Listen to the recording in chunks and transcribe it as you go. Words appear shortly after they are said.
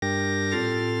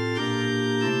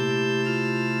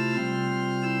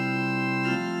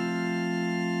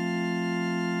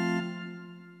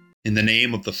In the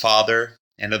name of the Father,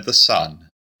 and of the Son,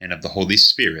 and of the Holy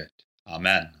Spirit.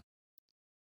 Amen.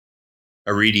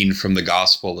 A reading from the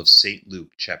Gospel of St. Luke,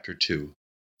 chapter 2.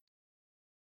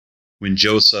 When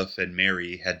Joseph and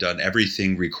Mary had done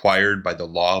everything required by the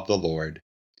law of the Lord,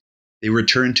 they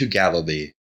returned to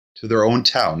Galilee, to their own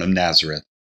town of Nazareth.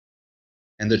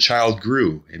 And the child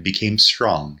grew and became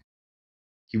strong.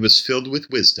 He was filled with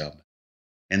wisdom,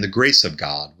 and the grace of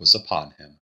God was upon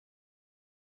him.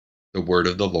 The word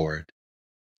of the Lord.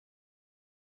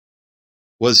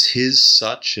 Was his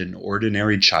such an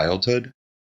ordinary childhood?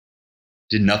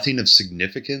 Did nothing of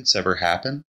significance ever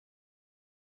happen?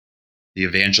 The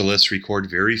evangelists record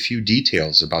very few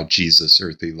details about Jesus'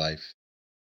 earthly life.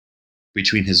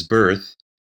 Between his birth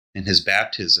and his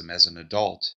baptism as an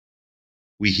adult,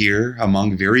 we hear,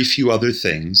 among very few other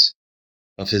things,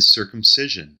 of his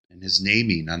circumcision and his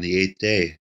naming on the 8th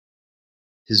day,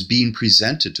 his being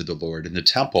presented to the Lord in the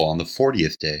temple on the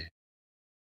 40th day.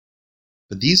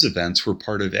 But these events were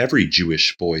part of every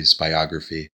Jewish boy's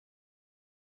biography.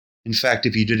 In fact,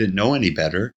 if you didn't know any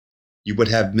better, you would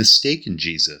have mistaken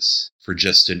Jesus for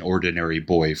just an ordinary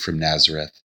boy from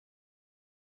Nazareth.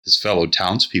 His fellow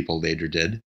townspeople later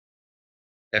did.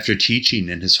 After teaching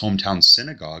in his hometown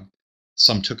synagogue,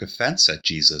 some took offense at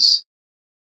Jesus.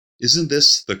 Isn't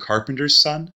this the carpenter's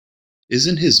son?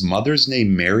 Isn't his mother's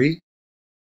name Mary?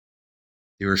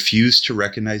 They refused to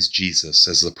recognize Jesus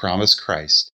as the promised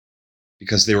Christ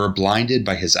because they were blinded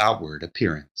by his outward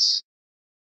appearance.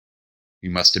 We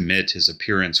must admit his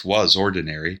appearance was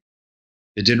ordinary.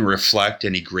 It didn't reflect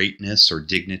any greatness or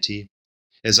dignity.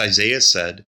 As Isaiah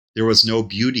said, there was no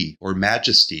beauty or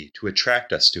majesty to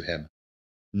attract us to him,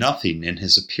 nothing in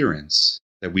his appearance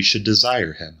that we should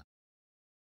desire him.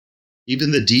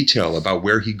 Even the detail about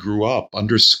where he grew up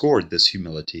underscored this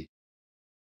humility.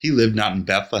 He lived not in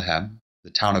Bethlehem, the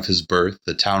town of his birth,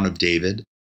 the town of David,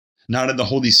 not in the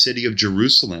holy city of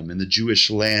Jerusalem in the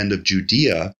Jewish land of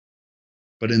Judea,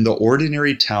 but in the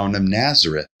ordinary town of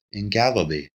Nazareth in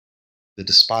Galilee, the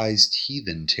despised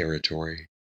heathen territory.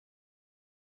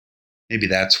 Maybe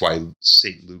that's why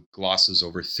St. Luke glosses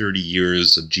over 30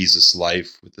 years of Jesus'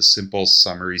 life with a simple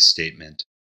summary statement,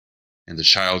 and the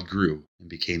child grew and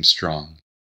became strong.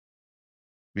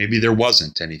 Maybe there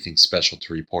wasn't anything special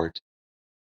to report.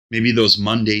 Maybe those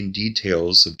mundane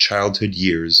details of childhood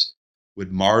years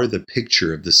would mar the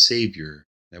picture of the Savior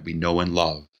that we know and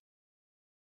love.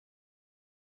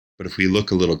 But if we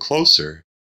look a little closer,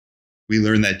 we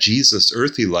learn that Jesus'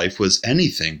 earthly life was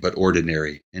anything but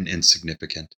ordinary and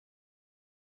insignificant.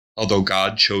 Although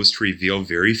God chose to reveal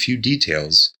very few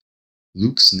details,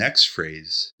 Luke's next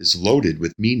phrase is loaded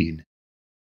with meaning.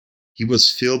 He was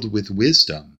filled with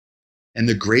wisdom, and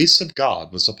the grace of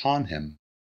God was upon him.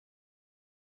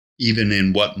 Even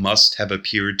in what must have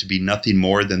appeared to be nothing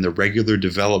more than the regular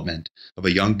development of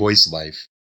a young boy's life,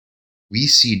 we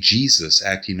see Jesus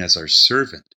acting as our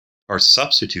servant, our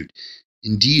substitute,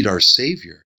 indeed our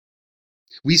Savior.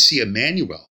 We see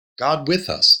Emmanuel, God with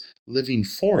us, living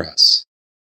for us.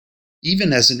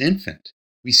 Even as an infant,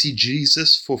 we see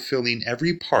Jesus fulfilling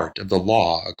every part of the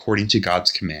law according to God's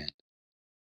command.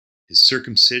 His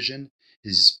circumcision,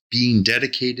 his being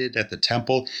dedicated at the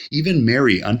temple, even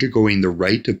Mary undergoing the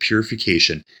rite of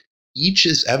purification, each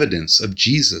is evidence of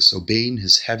Jesus obeying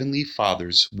his heavenly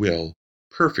Father's will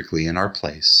perfectly in our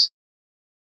place.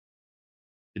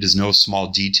 It is no small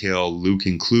detail Luke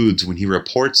includes when he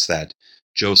reports that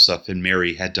Joseph and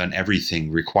Mary had done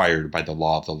everything required by the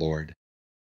law of the Lord.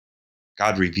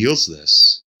 God reveals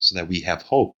this so that we have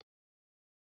hope.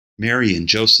 Mary and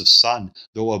Joseph's son,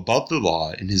 though above the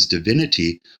law in his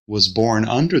divinity, was born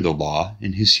under the law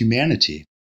in his humanity,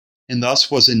 and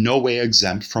thus was in no way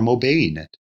exempt from obeying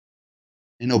it.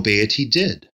 And obey it he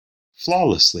did,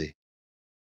 flawlessly.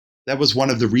 That was one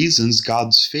of the reasons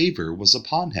God's favor was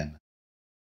upon him.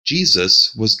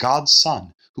 Jesus was God's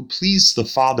Son, who pleased the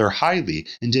Father highly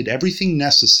and did everything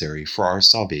necessary for our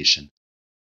salvation.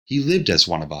 He lived as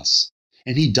one of us,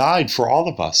 and he died for all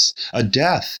of us, a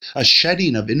death, a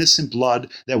shedding of innocent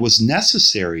blood that was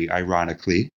necessary,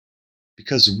 ironically,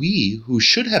 because we, who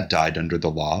should have died under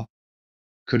the law,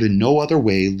 could in no other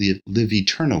way live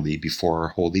eternally before our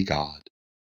holy God.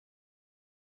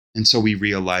 And so we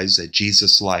realize that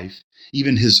Jesus' life,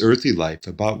 even his earthly life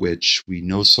about which we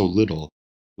know so little,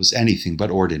 was anything but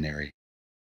ordinary.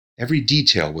 Every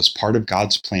detail was part of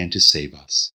God's plan to save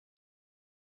us.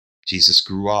 Jesus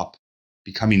grew up,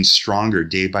 becoming stronger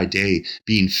day by day,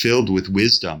 being filled with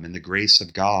wisdom and the grace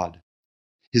of God.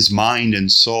 His mind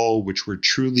and soul, which were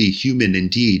truly human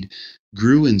indeed,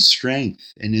 grew in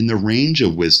strength and in the range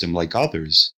of wisdom like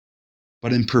others,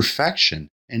 but in perfection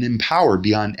and in power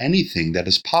beyond anything that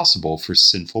is possible for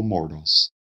sinful mortals.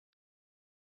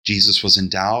 Jesus was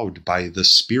endowed by the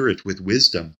Spirit with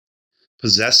wisdom,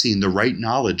 possessing the right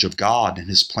knowledge of God and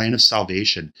his plan of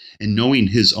salvation, and knowing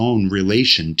his own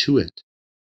relation to it.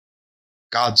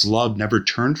 God's love never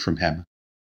turned from him.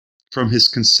 From his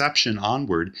conception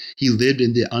onward, he lived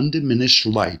in the undiminished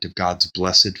light of God's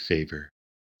blessed favor.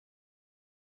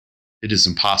 It is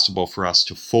impossible for us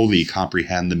to fully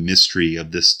comprehend the mystery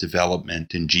of this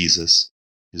development in Jesus,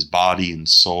 his body and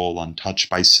soul untouched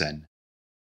by sin.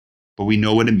 But we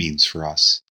know what it means for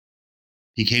us.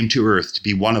 He came to earth to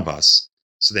be one of us,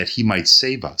 so that he might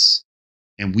save us,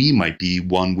 and we might be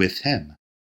one with him.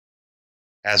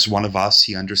 As one of us,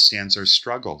 he understands our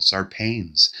struggles, our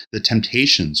pains, the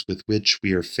temptations with which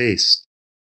we are faced.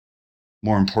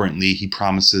 More importantly, he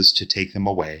promises to take them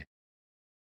away.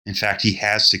 In fact, he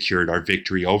has secured our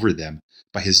victory over them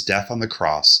by his death on the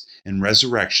cross and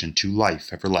resurrection to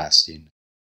life everlasting,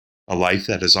 a life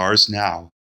that is ours now,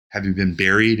 having been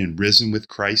buried and risen with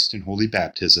Christ in holy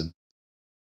baptism,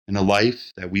 and a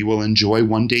life that we will enjoy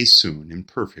one day soon in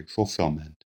perfect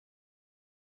fulfillment.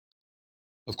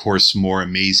 Of course, more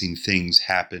amazing things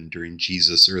happened during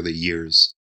Jesus' early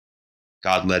years.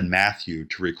 God led Matthew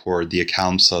to record the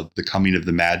accounts of the coming of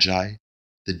the Magi,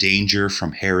 the danger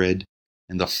from Herod,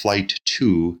 and the flight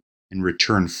to and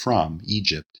return from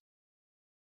Egypt.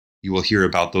 You will hear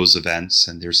about those events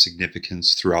and their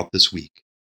significance throughout this week.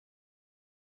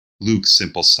 Luke's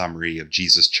simple summary of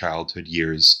Jesus' childhood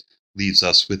years leaves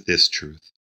us with this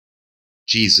truth.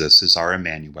 Jesus is our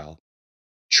Emmanuel,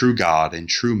 true God and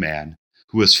true man,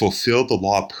 who has fulfilled the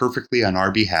law perfectly on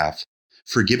our behalf,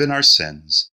 forgiven our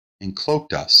sins, and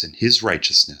cloaked us in his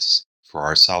righteousness for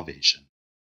our salvation.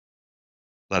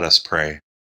 Let us pray.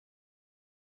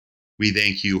 We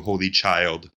thank you, Holy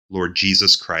Child, Lord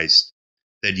Jesus Christ,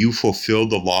 that you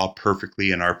fulfilled the law perfectly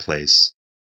in our place.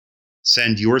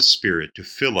 Send your Spirit to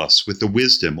fill us with the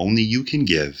wisdom only you can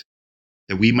give,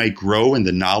 that we might grow in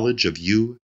the knowledge of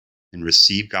you and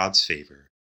receive God's favor.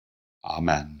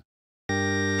 Amen.